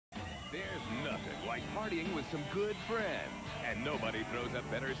like partying with some good friends. And nobody throws a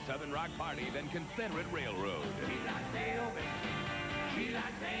better Southern rock party than Confederate Railroad. She likes Elvis, she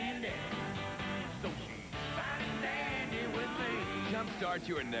likes Andy, so she's fine and dandy with me. Jumpstart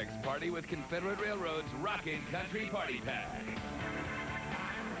your next party with Confederate Railroad's Rockin' Country Party Pack.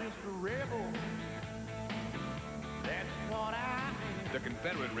 I'm just a rebel, that's what I am. The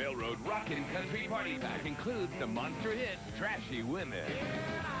Confederate Railroad Rockin' Country Party Pack includes the monster hit, Trashy Women. Yeah,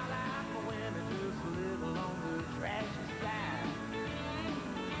 I like my women just a little on the trashy side.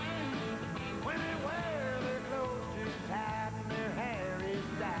 When they wear their clothes too tight and their hair is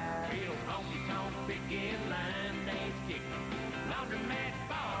dyed. Real honky-tonk, picking, line dance kicking, laundromat,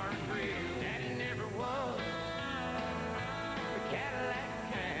 bar and grill. Daddy never was the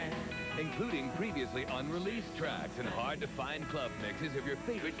Cadillac kind. Including previously unreleased tracks and hard-to-find club mixes of your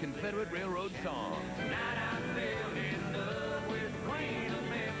favorite Confederate Railroad songs. Tonight I fell in love with Queen of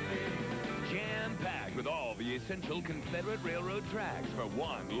Memphis. Jam-packed with all the essential Confederate Railroad tracks for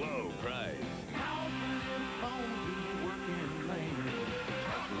one low price. Houses and phones to working lane.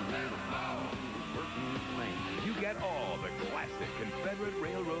 Houses and phones working lane. You get all the classic Confederate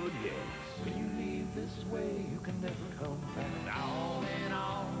Railroad hits. When you leave this way, you can never come back. All in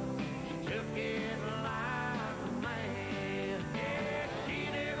all, took it like a man. Yeah, she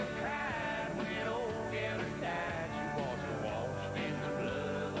never cried when old Geller died. She was washed in the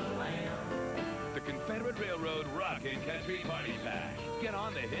blood of the Lamb. The Confederate Railroad Rockin' Country Party Pack. Get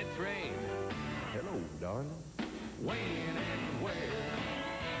on the hit train. Hello, darling. When and where?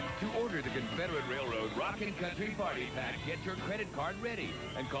 To order the Confederate Railroad Rockin' Country Party Pack, get your credit card ready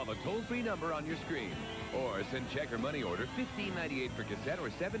and call the toll-free number on your screen. Or send check or money order $15.98 for cassette or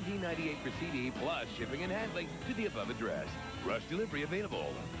 $17.98 for CD, plus shipping and handling to the above address. Rush delivery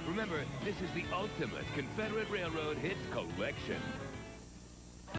available. Remember, this is the ultimate Confederate Railroad hits collection.